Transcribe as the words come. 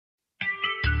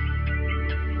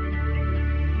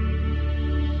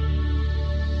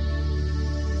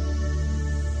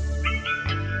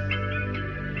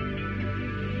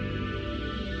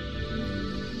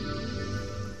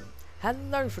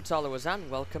Hello Followers and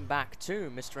welcome back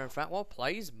to MrMFretwell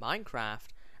Plays Minecraft,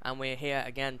 and we're here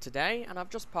again today, and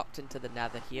I've just popped into the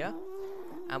nether here.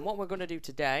 And what we're going to do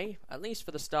today, at least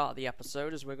for the start of the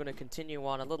episode, is we're going to continue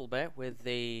on a little bit with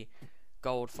the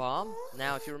gold farm.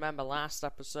 Now if you remember last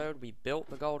episode we built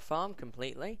the gold farm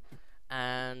completely,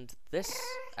 and this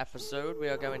episode we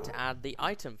are going to add the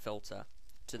item filter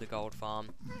to the gold farm.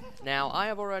 Now I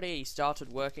have already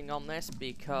started working on this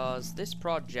because this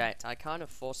project I kind of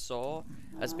foresaw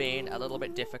as being a little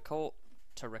bit difficult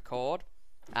to record,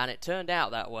 and it turned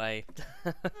out that way.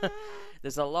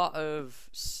 There's a lot of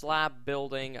slab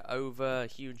building over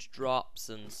huge drops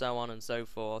and so on and so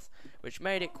forth, which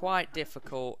made it quite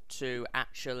difficult to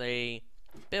actually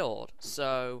build.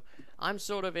 So I'm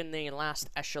sort of in the last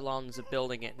echelons of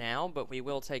building it now, but we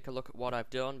will take a look at what I've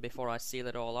done before I seal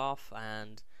it all off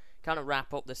and kind of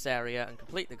wrap up this area and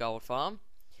complete the gold farm.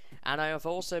 And I have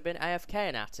also been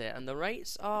AFKing at it, and the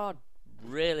rates are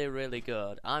really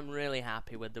good. I'm really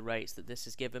happy with the rates that this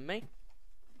has given me.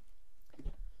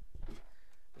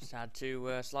 Just had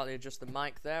to slightly adjust the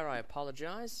mic there. I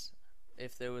apologise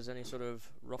if there was any sort of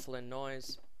ruffling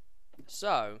noise.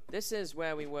 So this is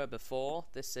where we were before.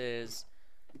 This is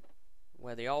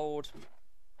where the old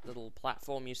little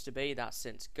platform used to be. That's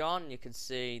since gone. You can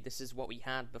see this is what we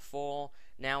had before.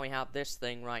 Now we have this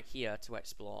thing right here to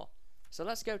explore. So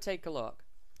let's go take a look.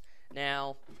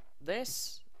 Now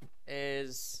this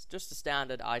is just a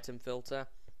standard item filter,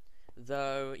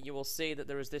 though you will see that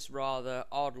there is this rather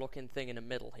odd looking thing in the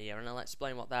middle here, and I'll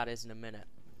explain what that is in a minute.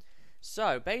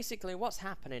 So basically what's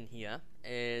happening here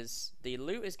is the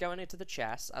loot is going into the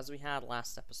chest as we had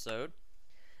last episode.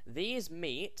 These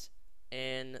meet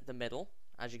in the middle,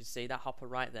 as you can see, that hopper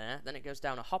right there. Then it goes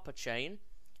down a hopper chain,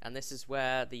 and this is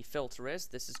where the filter is.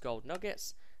 This is gold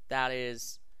nuggets, that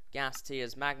is gas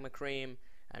tiers, magma cream,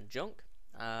 and junk.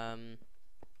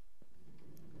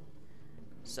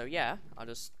 So yeah, I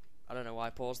don't know why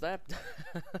I paused there.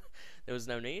 There was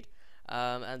no need.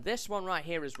 And this one right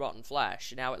here is rotten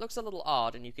flesh. Now it looks a little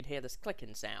odd, and you can hear this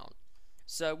clicking sound.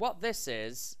 So what this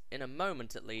is, in a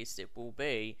moment at least it will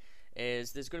be,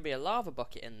 is there's going to be a lava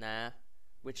bucket in there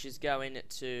which is going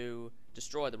to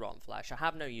destroy the rotten flesh. I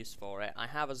have no use for it. I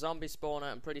have a zombie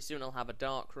spawner, and pretty soon I'll have a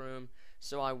dark room,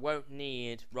 so I won't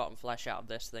need rotten flesh out of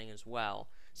this thing as well.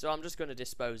 So I'm just going to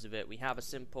dispose of it. We have a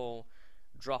simple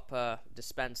dropper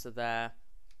dispenser there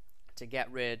to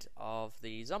get rid of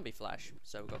the zombie flesh.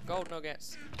 So we've got gold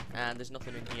nuggets, and there's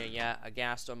nothing in here yet. A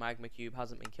ghast or magma cube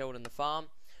hasn't been killed in the farm.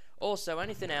 Also,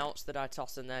 anything else that I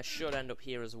toss in there should end up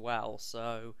here as well,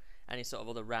 so any sort of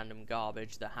other random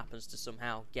garbage that happens to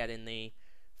somehow get in the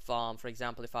farm. For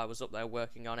example, if I was up there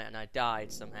working on it and I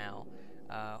died somehow,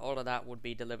 all of that would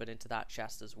be delivered into that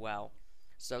chest as well.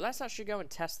 So let's actually go and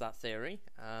test that theory.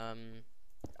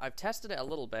 I've tested it a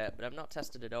little bit, but I've not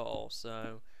tested it all,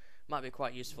 so it might be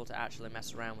quite useful to actually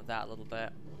mess around with that a little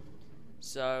bit.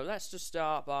 So let's just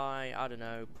start by, I don't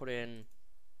know, putting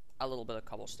a little bit of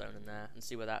cobblestone in there and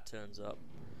see where that turns up.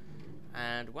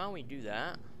 And while we do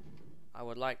that, I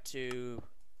would like to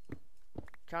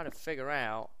kind of figure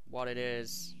out what it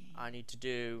is I need to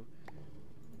do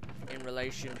in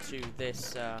relation to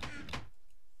this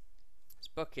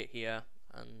bucket here,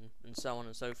 and so on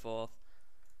and so forth.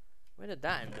 Where did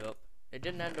that end up? It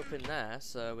didn't end up in there,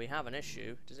 so we have an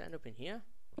issue. Does it end up in here?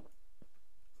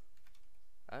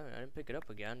 Oh, I didn't pick it up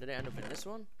again. Did it end up in this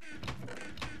one?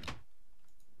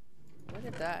 Where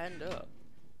did that end up?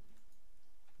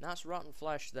 That's rotten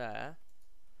flesh there.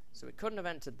 So it couldn't have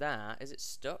entered that. Is it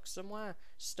stuck somewhere?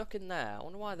 Stuck in there. I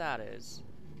wonder why that is.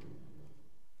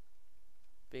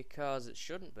 Because it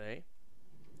shouldn't be.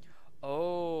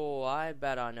 Oh, I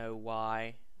bet I know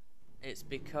why. It's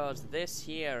because this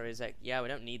here is like, yeah, we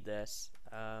don't need this.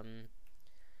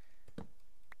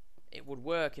 It would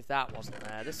work if that wasn't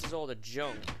there. This is all the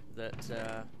junk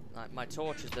that, like my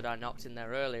torches that I knocked in there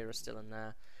earlier are still in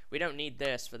there. We don't need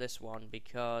this for this one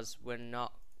because we're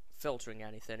not filtering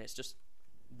anything. It's just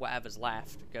whatever's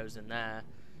left goes in there.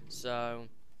 So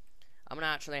I'm gonna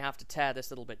actually have to tear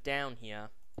this little bit down here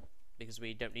because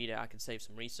we don't need it. I can save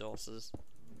some resources.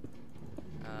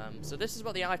 So this is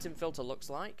what the item filter looks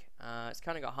like. It's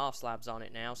kind of got half slabs on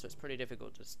it now, so it's pretty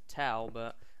difficult to tell,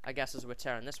 but I guess as we're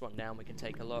tearing this one down we can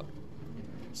take a look.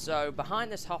 So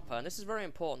behind this hopper, and this is very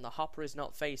important, the hopper is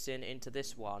not facing into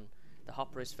this one. The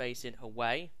hopper is facing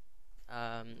away.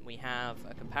 We have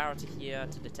a comparator here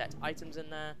to detect items in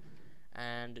there,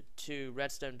 and 2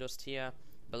 redstone dust here.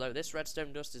 Below this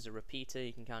redstone dust is a repeater,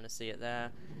 you can kind of see it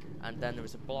there, and then there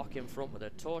is a block in front with a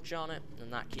torch on it,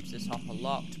 and that keeps this hopper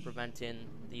locked, preventing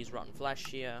these rotten flesh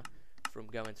here from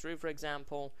going through, for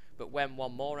example. But when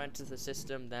one more enters the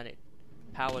system, then it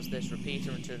powers this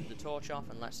repeater and turns the torch off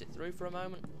and lets it through for a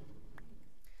moment.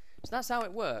 So that's how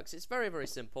it works. It's very, very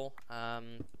simple.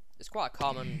 It's quite a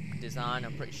common design.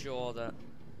 I'm pretty sure that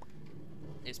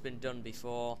it's been done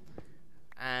before.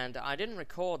 And I didn't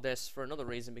record this for another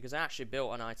reason, because I actually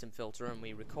built an item filter and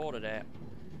we recorded it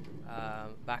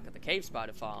back at the cave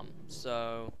spider farm.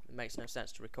 So it makes no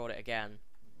sense to record it again.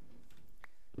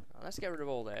 Let's get rid of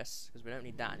all this, because we don't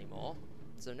need that anymore.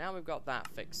 So now we've got that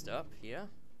fixed up here.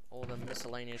 All the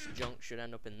miscellaneous junk should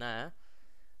end up in there.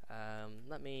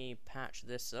 Let me patch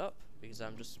this up, because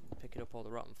I'm just picking up all the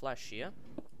rotten flesh here.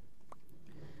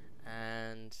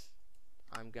 And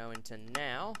I'm going to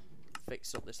now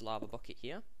fix up this lava bucket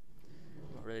here.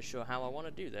 I'm not really sure how I want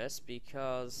to do this,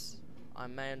 because I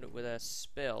may end up with a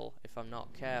spill if I'm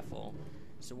not careful.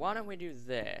 So why don't we do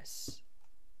this?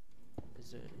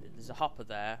 There's a hopper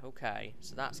there. Okay,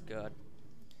 so that's good.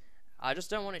 I just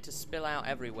don't want it to spill out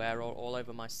everywhere or all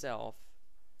over myself.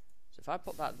 So if I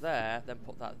put that there, then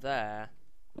put that there,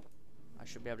 I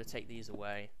should be able to take these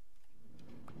away.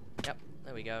 Yep,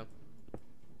 there we go.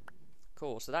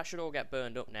 Cool, so that should all get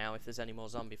burned up now if there's any more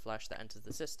zombie flesh that enters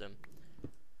the system.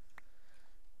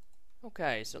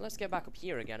 Okay, so let's get back up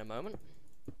here again a moment.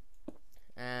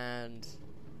 And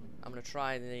I'm going to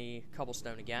try the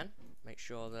cobblestone again. Make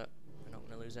sure that we're not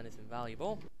going to lose anything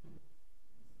valuable.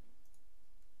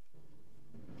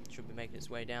 Should be making its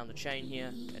way down the chain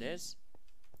here. It is,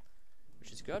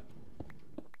 which is good.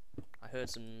 I heard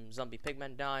some zombie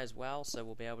pigmen die as well, so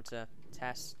we'll be able to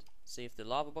test, see if the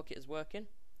lava bucket is working.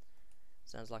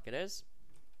 Sounds like it is.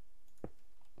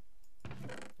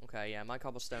 Okay, yeah, my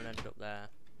cobblestone ended up there.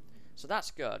 So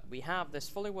that's good. We have this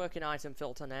fully working item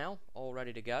filter now, all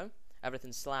ready to go.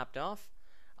 Everything's slabbed off.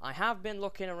 I have been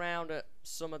looking around at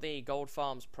some of the gold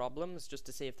farms problems just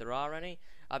to see if there are any.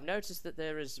 I've noticed that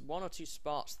there is 1 or 2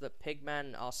 spots that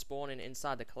pigmen are spawning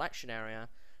inside the collection area,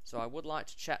 so I would like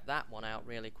to check that one out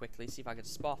really quickly, see if I can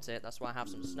spot it. That's why I have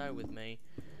some snow with me.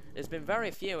 There's been very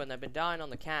few and they've been dying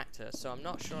on the cactus, so I'm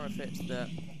not sure if it's that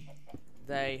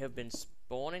they have been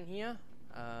spawning here.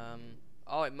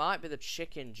 Oh, it might be the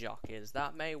chicken jockeys.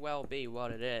 That may well be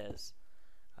what it is.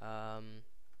 I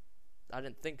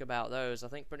didn't think about those. I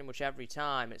think pretty much every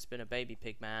time it's been a baby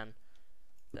pigman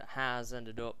that has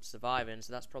ended up surviving,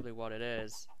 so that's probably what it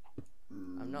is.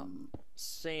 I'm not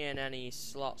seeing any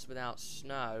slots without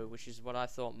snow, which is what I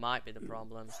thought might be the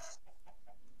problem.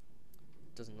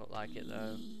 Doesn't look like it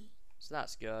though, so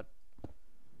that's good.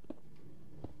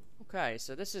 Okay,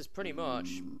 so this is pretty much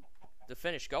the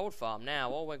finished gold farm. Now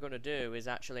all we're going to do is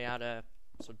actually add a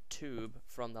sort of tube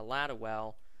from the ladder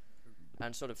well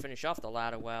and sort of finish off the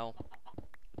ladder well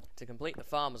to complete the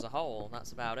farm as a whole.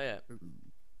 That's about it.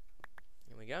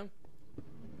 Here we go.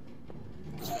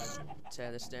 Just gonna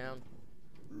tear this down.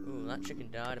 Ooh, that chicken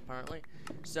died apparently.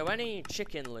 So any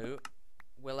chicken loot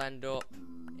will end up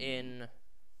in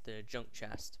the junk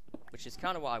chest, which is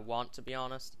kind of what I want, to be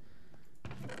honest,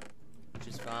 which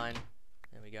is fine.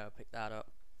 There we go, pick that up.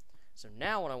 So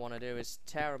now what I want to do is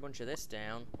tear a bunch of this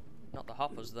down, not the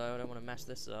hoppers though, I don't want to mess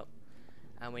this up,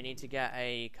 and we need to get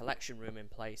a collection room in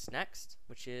place next,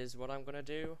 which is what I'm going to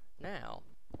do now.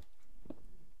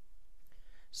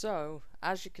 So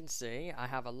as you can see, I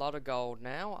have a lot of gold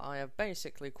now. I have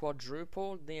basically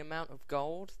quadrupled the amount of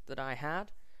gold that I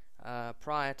had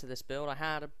prior to this build. I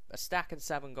had a stack of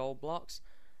 7 gold blocks.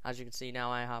 As you can see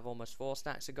now, I have almost 4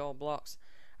 stacks of gold blocks,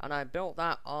 and I built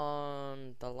that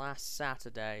on the last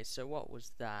Saturday. So what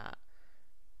was that?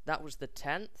 That was the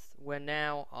 10th. We're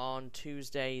now on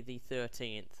Tuesday the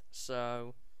 13th.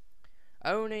 So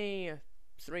only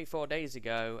 3-4 days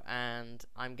ago, and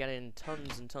I'm getting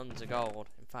tons and tons of gold.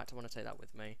 In fact, I want to take that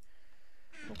with me.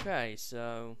 Okay,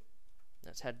 so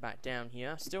let's head back down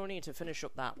here. Still need to finish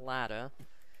up that ladder.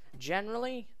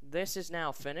 Generally, this is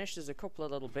now finished. There's a couple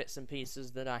of little bits and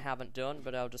pieces that I haven't done,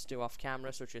 but I'll just do off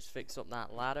camera, such as fix up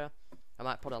that ladder. I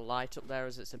might put a light up there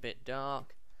as it's a bit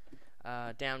dark.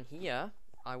 Down here,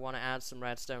 I want to add some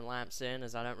redstone lamps in,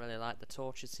 as I don't really like the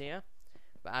torches here.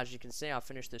 But as you can see, I've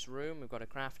finished this room. We've got a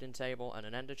crafting table and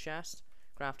an ender chest.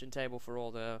 Crafting table for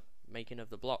all the making of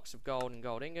the blocks of gold and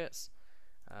gold ingots.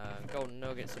 Golden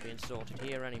nuggets are being sorted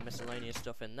here, any miscellaneous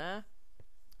stuff in there.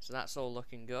 So that's all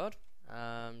looking good.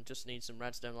 Just need some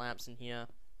redstone lamps in here,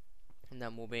 and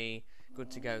then we'll be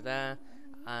good to go there.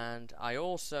 And I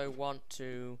also want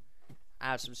to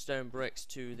add some stone bricks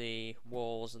to the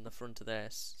walls and the front of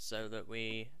this, so that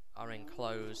we are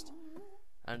enclosed.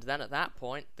 And then at that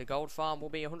point, the gold farm will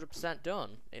be 100%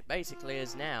 done. It basically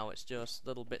is now, it's just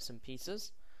little bits and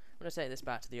pieces. I'm going to take this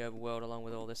back to the overworld along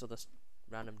with all this other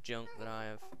random junk that I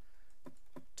have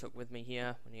took with me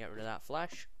here when you get rid of that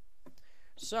flesh.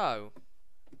 So,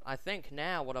 I think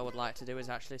now what I would like to do is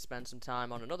actually spend some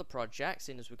time on another project,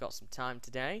 seeing as we've got some time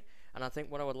today. And I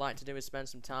think what I would like to do is spend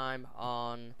some time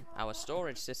on our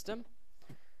storage system.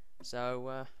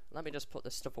 So let me just put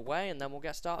this stuff away and then we'll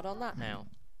get started on that now.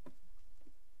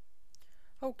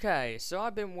 Okay, so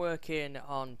I've been working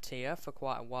on tier for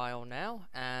quite a while now,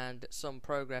 and some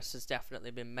progress has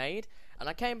definitely been made. And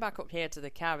I came back up here to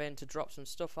the cabin to drop some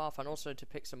stuff off and also to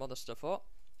pick some other stuff up.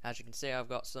 As you can see, I've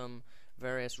got some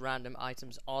various random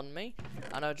items on me,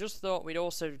 and I just thought we'd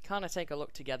also kind of take a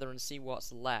look together and see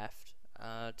what's left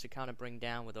to kind of bring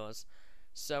down with us.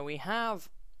 So we have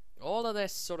all of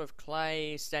this sort of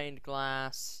clay, stained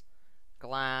glass,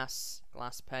 glass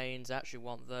panes. I actually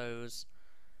want those.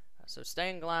 So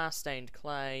stained glass, stained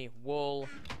clay, wool,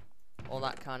 all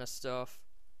that kind of stuff.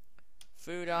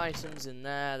 Food items in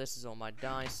there. This is all my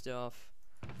dye stuff.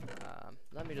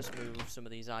 Let me just move some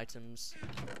of these items.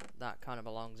 That kind of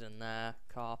belongs in there.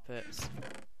 Carpets.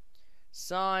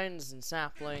 Signs and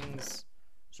saplings.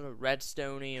 Sort of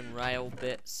redstone-y and rail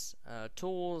bits.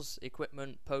 Tools,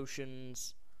 equipment,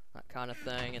 potions, that kind of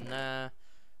thing in there.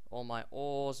 All my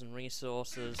ores and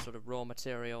resources, sort of raw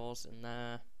materials in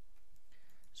there.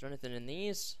 Is there anything in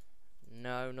these?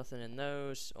 No, nothing in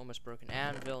those. Almost broken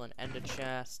anvil and ender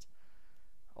chest.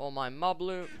 All my mob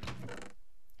loot.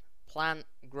 Plant,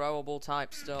 growable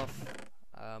type stuff.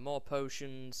 More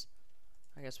potions.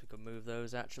 I guess we could move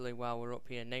those actually while we're up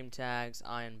here. Name tags,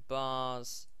 iron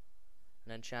bars,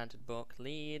 an enchanted book,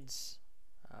 leads,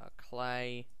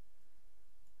 clay.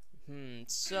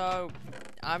 So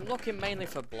I'm looking mainly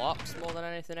for blocks more than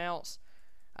anything else.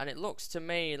 And it looks to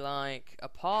me like,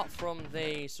 apart from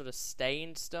the sort of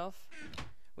stained stuff,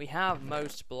 we have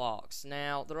most blocks.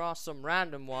 Now, there are some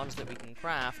random ones that we can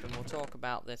craft, and we'll talk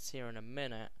about this here in a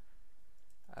minute.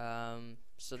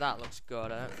 So that looks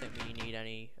good. I don't think we need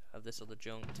any of this other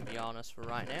junk, to be honest, for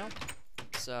right now.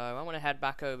 So I'm going to head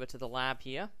back over to the lab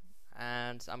here,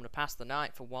 and I'm going to pass the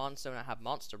night for one, so I don't have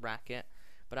monster bracket.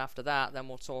 But after that, then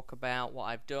we'll talk about what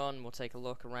I've done. We'll take a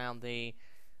look around the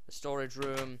storage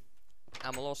room,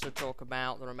 and we'll also talk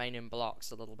about the remaining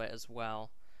blocks a little bit as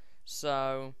well.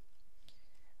 So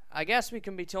I guess we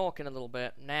can be talking a little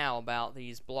bit now about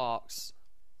these blocks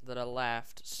that are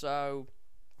left. So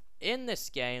in this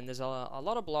game, there's a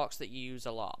lot of blocks that you use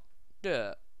a lot.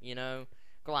 Dirt, you know,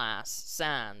 glass,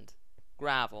 sand,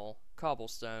 gravel,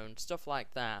 cobblestone, stuff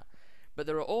like that. But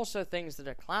there are also things that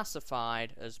are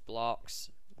classified as blocks,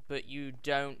 but you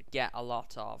don't get a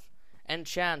lot of.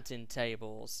 Enchanting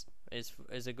tables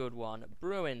is a good one.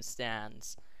 Brewing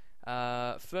stands,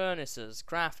 furnaces,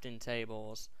 crafting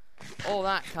tables, all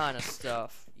that kind of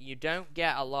stuff you don't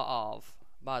get a lot of.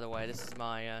 By the way, this is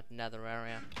my nether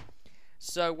area.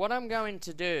 So what I'm going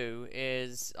to do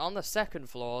is, on the second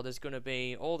floor there's going to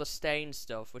be all the stained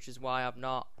stuff, which is why I've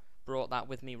not brought that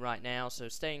with me right now. So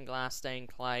stained glass, stained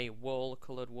clay, wool,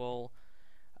 coloured wool,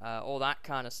 all that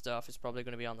kind of stuff is probably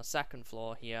going to be on the second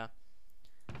floor here.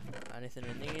 Anything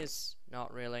in these?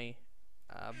 Not really.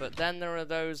 But then there are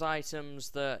those items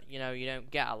that, you know, you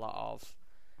don't get a lot of.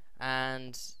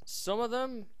 And some of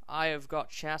them I have got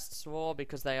chests for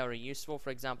because they are useful. For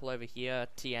example, over here,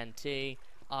 TNT,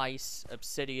 ice,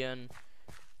 obsidian.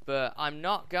 But I'm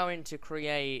not going to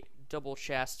create double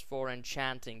chests for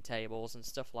enchanting tables and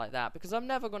stuff like that, because I'm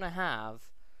never going to have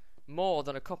more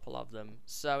than a couple of them.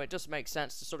 So it just makes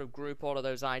sense to sort of group all of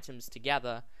those items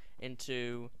together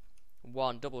into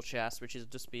one double chest, which is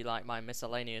just be like my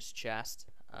miscellaneous chest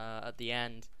at the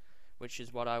end, which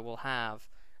is what I will have.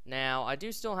 Now, I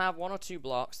do still have one or two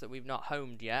blocks that we've not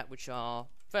homed yet, which are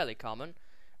fairly common,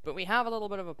 but we have a little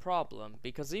bit of a problem,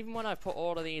 because even when I put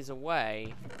all of these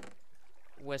away,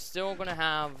 we're still going to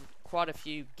have quite a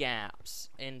few gaps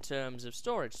in terms of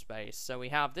storage space. So we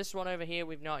have this one over here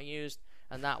we've not used,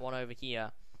 and that one over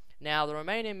here. Now, the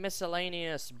remaining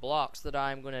miscellaneous blocks that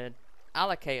I'm going to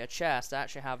allocate a chest, I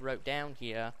actually have wrote down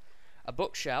here: a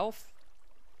bookshelf,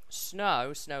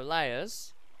 snow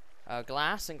layers,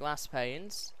 glass and glass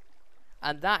panes,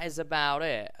 and that is about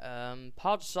it.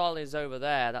 Pod Sol is over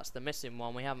there, that's the missing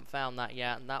one, we haven't found that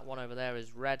yet, and that one over there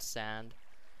is red sand.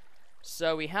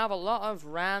 So we have a lot of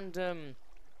random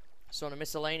sort of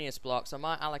miscellaneous blocks. I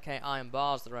might allocate iron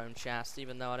bars their own chest,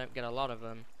 even though I don't get a lot of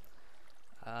them.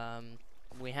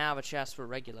 We have a chest for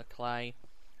regular clay.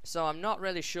 So I'm not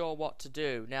really sure what to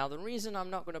do. Now, the reason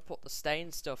I'm not going to put the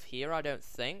stained stuff here, I don't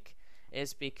think,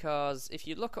 is because if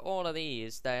you look at all of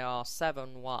these, they are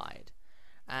 7 wide.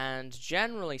 And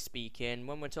generally speaking,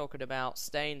 when we're talking about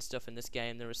stained stuff in this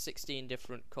game, there are 16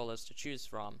 different colours to choose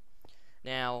from.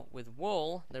 Now, with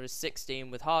wool, there is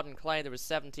 16. With hardened clay, there is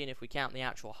 17 if we count the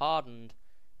actual hardened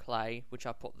clay, which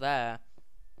I put there.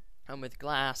 And with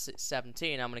glass, it's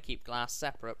 17. I'm going to keep glass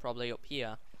separate, probably up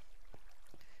here.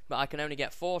 But I can only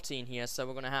get 14 here, so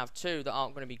we're going to have 2 that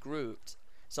aren't going to be grouped.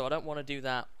 So I don't want to do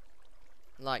that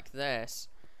like this.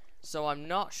 So I'm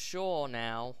not sure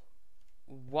now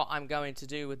what I'm going to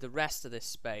do with the rest of this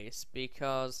space,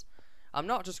 because I'm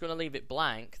not just going to leave it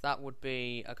blank. That would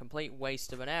be a complete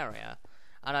waste of an area.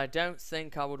 And I don't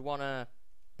think I would want to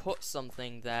put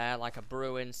something there, like a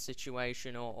brewing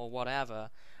situation or whatever.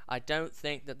 I don't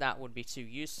think that that would be too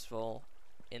useful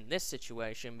in this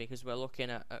situation, because we're looking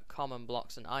at common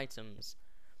blocks and items.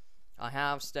 I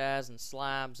have stairs and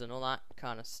slabs and all that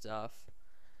kind of stuff.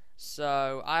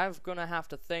 So I'm going to have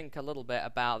to think a little bit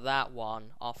about that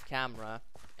one off camera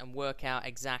and work out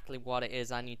exactly what it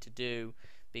is I need to do,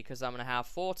 because I'm going to have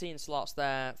 14 slots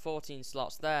there, 14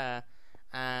 slots there,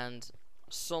 and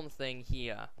something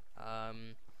here.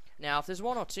 Now, if there's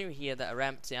 1 or 2 here that are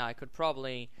empty, I could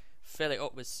probably fill it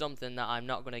up with something that I'm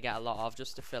not going to get a lot of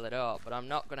just to fill it up, but I'm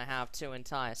not going to have 2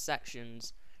 entire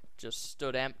sections just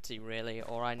stood empty, really,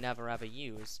 or I never ever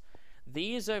use.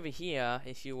 These over here,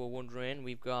 if you were wondering,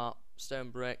 we've got stone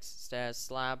bricks, stairs,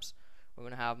 slabs. We're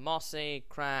going to have mossy,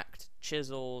 cracked,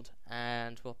 chiseled,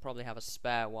 and we'll probably have a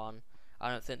spare one.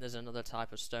 I don't think there's another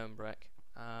type of stone brick.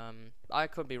 I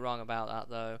could be wrong about that,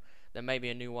 though. There may be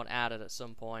a new one added at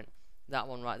some point. That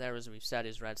one right there, as we've said,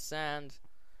 is red sand.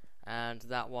 And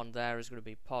that one there is going to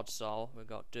be podsol. We've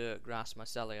got dirt, grass,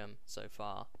 mycelium so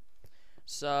far.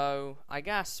 So I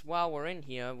guess while we're in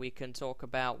here, we can talk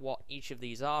about what each of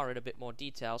these are in a bit more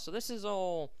detail. So this is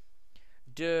all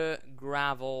dirt,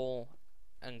 gravel,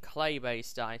 and clay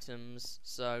based items.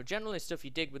 So generally stuff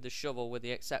you dig with the shovel, with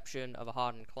the exception of a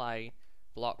hardened clay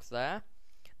block there.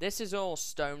 This is all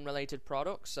stone related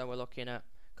products. So we're looking at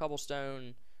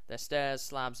cobblestone, their stairs,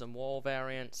 slabs, and wall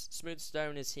variants. Smooth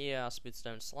stone is here, smooth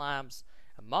stone slabs,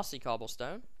 and mossy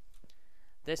cobblestone.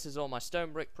 This is all my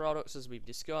stone brick products, as we've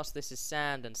discussed. This is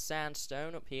sand and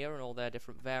sandstone up here, and all their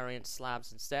different variants,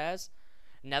 slabs, and stairs.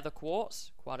 Nether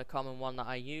quartz, quite a common one that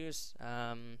I use.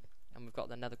 And we've got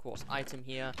the nether quartz item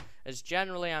here. As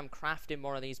generally, I'm crafting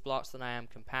more of these blocks than I am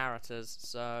comparators,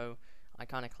 so I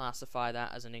kind of classify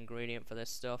that as an ingredient for this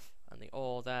stuff. And the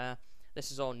ore there.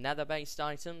 This is all nether-based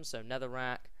items, so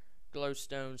netherrack,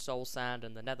 glowstone, soul sand,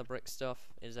 and the nether brick stuff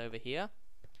is over here.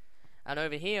 And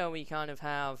over here we kind of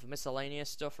have miscellaneous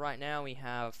stuff right now. We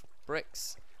have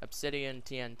bricks, obsidian,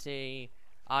 TNT,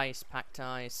 ice, packed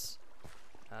ice.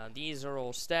 These are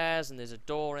all stairs, and there's a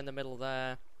door in the middle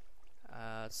there.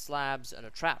 Slabs and a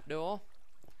trapdoor.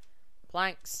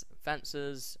 Planks,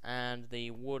 fences, and the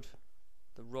wood,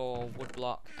 the raw wood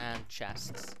block, and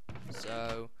chests.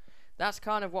 So that's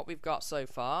kind of what we've got so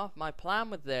far. My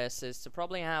plan with this is to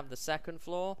probably have the second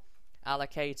floor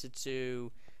allocated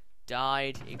to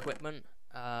dyed equipment.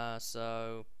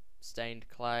 So stained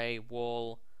clay,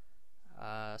 wool,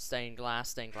 stained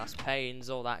glass panes,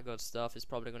 all that good stuff is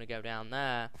probably going to go down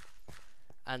there.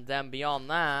 And then beyond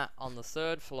that, on the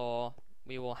third floor,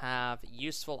 we will have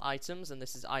useful items, and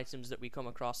this is items that we come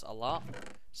across a lot.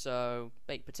 So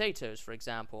baked potatoes, for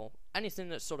example, anything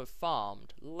that's sort of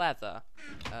farmed, leather,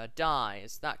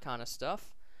 dyes, that kind of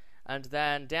stuff. And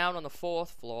then down on the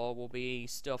fourth floor will be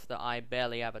stuff that I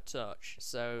barely ever touch.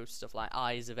 So stuff like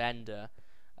Eyes of Ender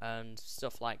and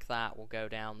stuff like that will go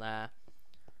down there.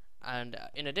 And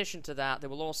in addition to that, there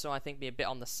will also, I think, be a bit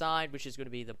on the side, which is going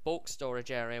to be the bulk storage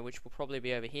area, which will probably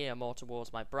be over here, more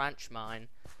towards my branch mine.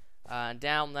 And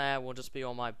down there will just be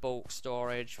all my bulk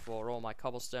storage for all my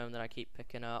cobblestone that I keep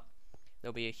picking up.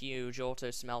 There'll be a huge auto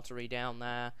smeltery down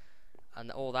there, and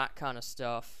all that kind of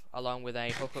stuff, along with a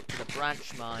hookup to the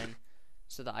branch mine,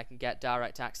 so that I can get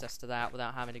direct access to that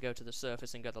without having to go to the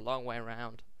surface and go the long way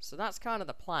around. So that's kind of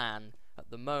the plan at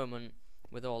the moment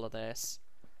with all of this.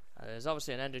 There's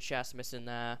obviously an ender chest missing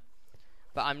there,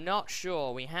 but I'm not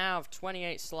sure. We have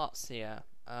 28 slots here,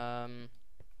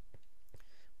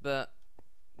 but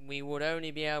we would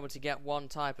only be able to get one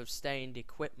type of stained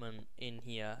equipment in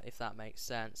here, if that makes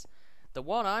sense. The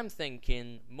one I'm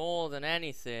thinking more than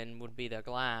anything would be the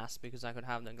glass, because I could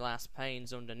have the glass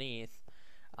panes underneath.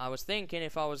 I was thinking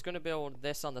if I was going to build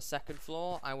this on the second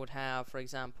floor, I would have, for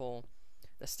example,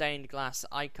 the stained glass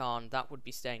icon. That would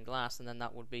be stained glass, and then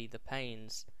that would be the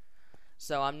panes.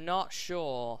 So I'm not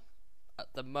sure at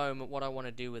the moment what I want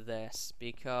to do with this,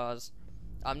 because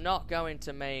I'm not going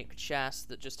to make chests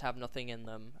that just have nothing in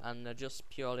them, and they're just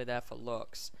purely there for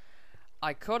looks.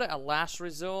 I could, at a last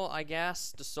resort, I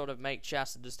guess, just sort of make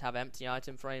chests and just have empty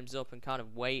item frames up and kind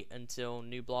of wait until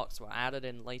new blocks were added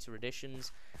in later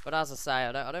editions. But as I say,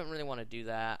 I don't really want to do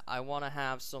that. I want to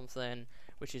have something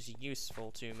which is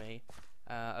useful to me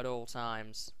at all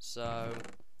times. So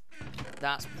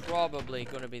that's probably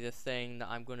going to be the thing that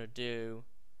I'm going to do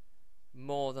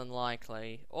more than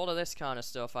likely. All of this kind of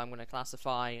stuff I'm going to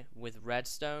classify with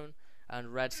redstone,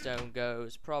 and redstone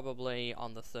goes probably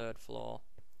on the 3rd floor,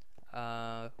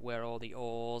 where all the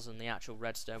ores and the actual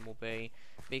redstone will be,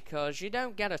 because you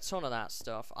don't get a ton of that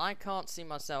stuff. I can't see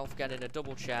myself getting a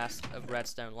double chest of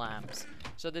redstone lamps,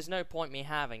 so there's no point me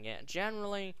having it.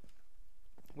 Generally,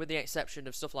 with the exception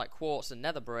of stuff like quartz and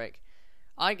nether brick,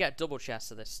 I get double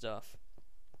chests of this stuff.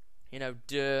 You know,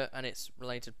 dirt and its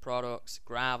related products,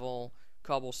 gravel,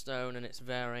 cobblestone and its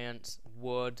variants,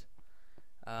 wood.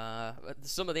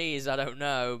 Some of these I don't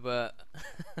know, but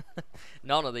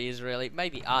none of these really.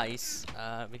 Maybe ice,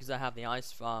 because I have the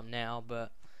ice farm now,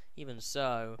 but even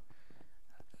so.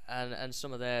 And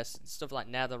some of this, stuff like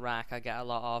netherrack I get a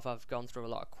lot of. I've gone through a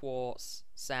lot of quartz,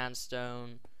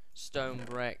 sandstone, stone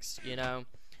bricks, you know.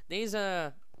 These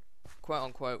are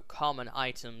quote-unquote common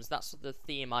items. That's the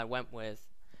theme I went with.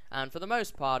 And for the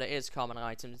most part, it is common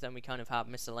items. Then we kind of have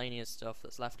miscellaneous stuff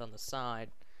that's left on the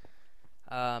side.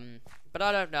 But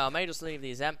I don't know. I may just leave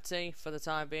these empty for the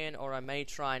time being, or I may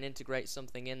try and integrate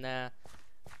something in there.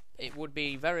 It would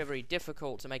be very, very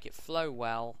difficult to make it flow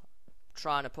well,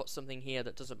 trying to put something here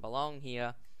that doesn't belong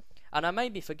here. And I may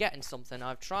be forgetting something.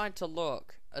 I've tried to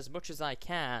look as much as I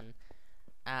can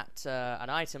at an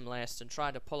item list and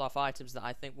try to pull off items that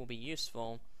I think will be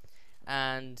useful.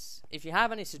 And if you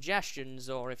have any suggestions,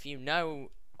 or if you know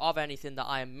of anything that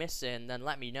I am missing, then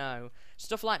let me know.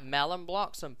 Stuff like melon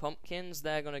blocks and pumpkins,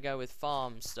 they're going to go with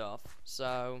farm stuff.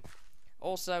 So,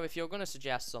 also, if you're going to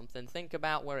suggest something, think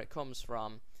about where it comes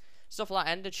from. Stuff like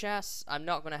ender chests, I'm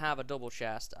not going to have a double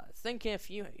chest. Think if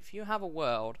you have a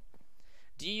world,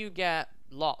 do you get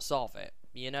lots of it?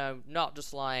 You know, not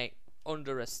just like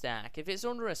under a stack. If it's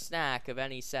under a stack of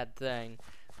any said thing,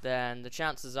 then the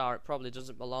chances are it probably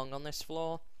doesn't belong on this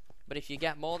floor. But if you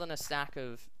get more than a stack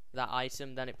of that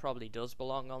item, then it probably does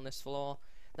belong on this floor.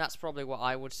 That's probably what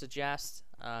I would suggest.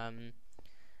 I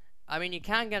mean, you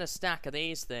can get a stack of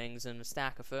these things and a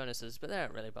stack of furnaces, but they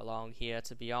don't really belong here,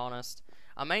 to be honest.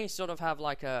 I may sort of have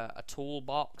like a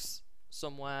toolbox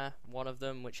somewhere, one of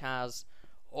them, which has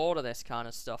all of this kind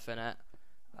of stuff in it.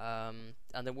 And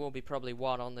there will be probably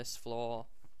one on this floor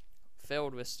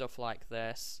filled with stuff like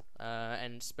this,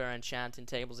 and spare enchanting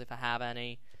tables if I have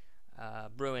any,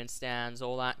 brewing stands,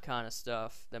 all that kind of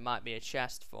stuff. There might be a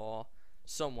chest for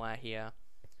somewhere here,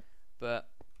 but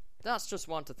that's just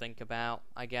one to think about,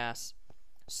 I guess.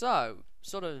 So,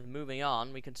 sort of moving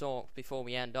on, we can talk before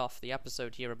we end off the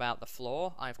episode here about the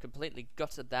floor. I've completely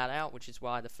gutted that out, which is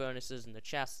why the furnaces and the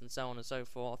chests and so on and so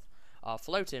forth are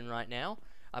floating right now.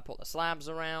 I put the slabs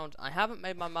around. I haven't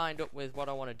made my mind up with what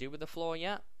I want to do with the floor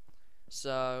yet,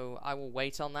 so I will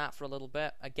wait on that for a little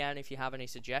bit. Again, if you have any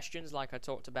suggestions like I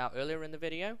talked about earlier in the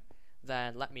video,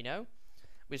 then let me know.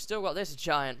 We've still got this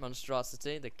giant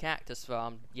monstrosity, the cactus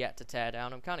farm, yet to tear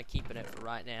down. I'm kind of keeping it for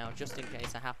right now, just in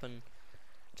case I happen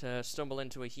to stumble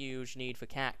into a huge need for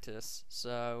cactus.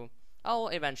 So I'll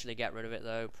eventually get rid of it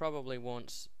though, probably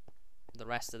once the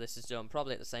rest of this is done,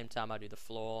 probably at the same time I do the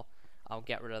floor. I'll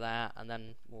get rid of that, and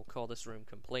then we'll call this room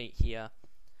complete here.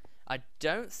 I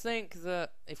don't think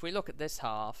that, if we look at this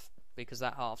half, because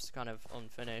that half's kind of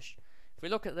unfinished, if we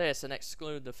look at this and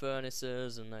exclude the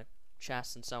furnaces and the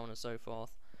chests and so on and so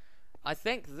forth, I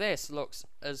think this looks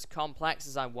as complex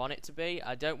as I want it to be.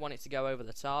 I don't want it to go over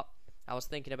the top. I was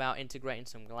thinking about integrating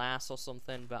some glass or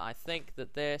something, but I think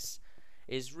that this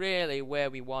is really where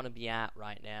we want to be at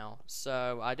right now.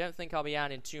 So I don't think I'll be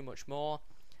adding too much more.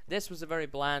 This was a very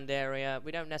bland area.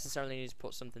 We don't necessarily need to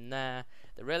put something there.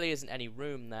 There really isn't any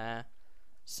room there.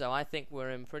 So I think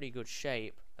we're in pretty good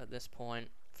shape at this point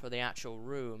for the actual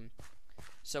room.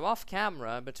 So off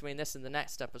camera, between this and the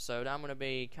next episode, I'm going to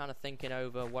be kind of thinking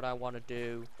over what I want to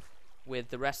do with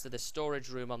the rest of the storage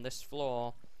room on this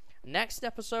floor. Next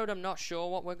episode, I'm not sure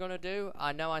what we're going to do.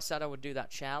 I know I said I would do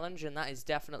that challenge, and that is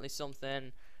definitely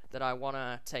something that I want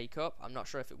to take up. I'm not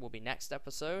sure if it will be next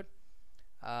episode.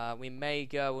 We may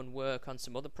go and work on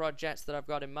some other projects that I've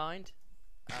got in mind,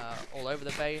 all over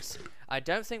the base. I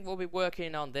don't think we'll be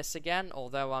working on this again,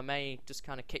 although I may just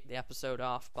kind of kick the episode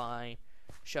off by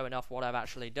showing off what I've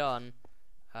actually done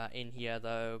in here,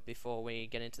 though, before we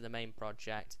get into the main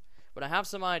project. But I have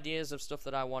some ideas of stuff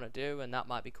that I want to do, and that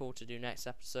might be cool to do next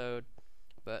episode.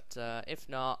 But if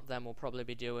not, then we'll probably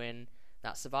be doing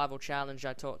that survival challenge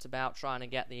I talked about, trying to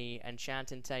get the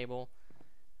enchanting table,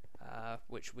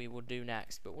 which we will do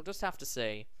next. But we'll just have to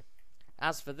see.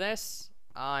 As for this,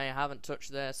 I haven't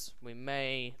touched this. We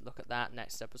may look at that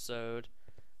next episode,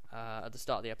 at the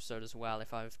start of the episode as well,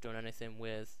 if I've done anything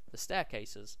with the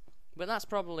staircases. But that's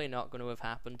probably not going to have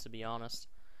happened, to be honest.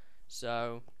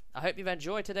 So I hope you've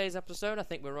enjoyed today's episode. I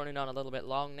think we're running on a little bit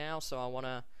long now, so I want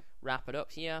to wrap it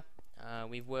up here.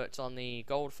 We've worked on the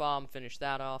gold farm, finished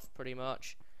that off pretty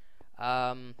much.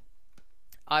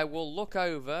 I will look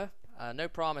over, no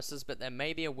promises, but there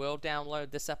may be a world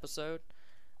download this episode.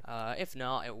 If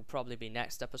not, it will probably be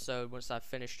next episode once I've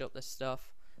finished up this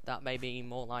stuff. That may be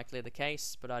more likely the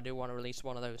case, but I do want to release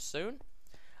one of those soon.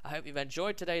 I hope you've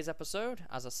enjoyed today's episode.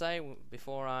 As I say,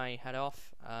 before I head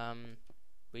off,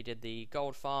 we did the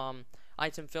gold farm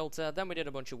item filter, then we did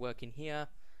a bunch of work in here.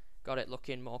 Got it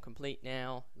looking more complete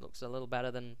now. It looks a little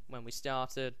better than when we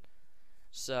started.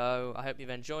 So I hope you've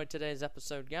enjoyed today's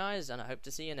episode, guys, and I hope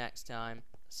to see you next time.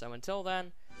 So until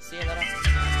then, see you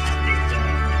later.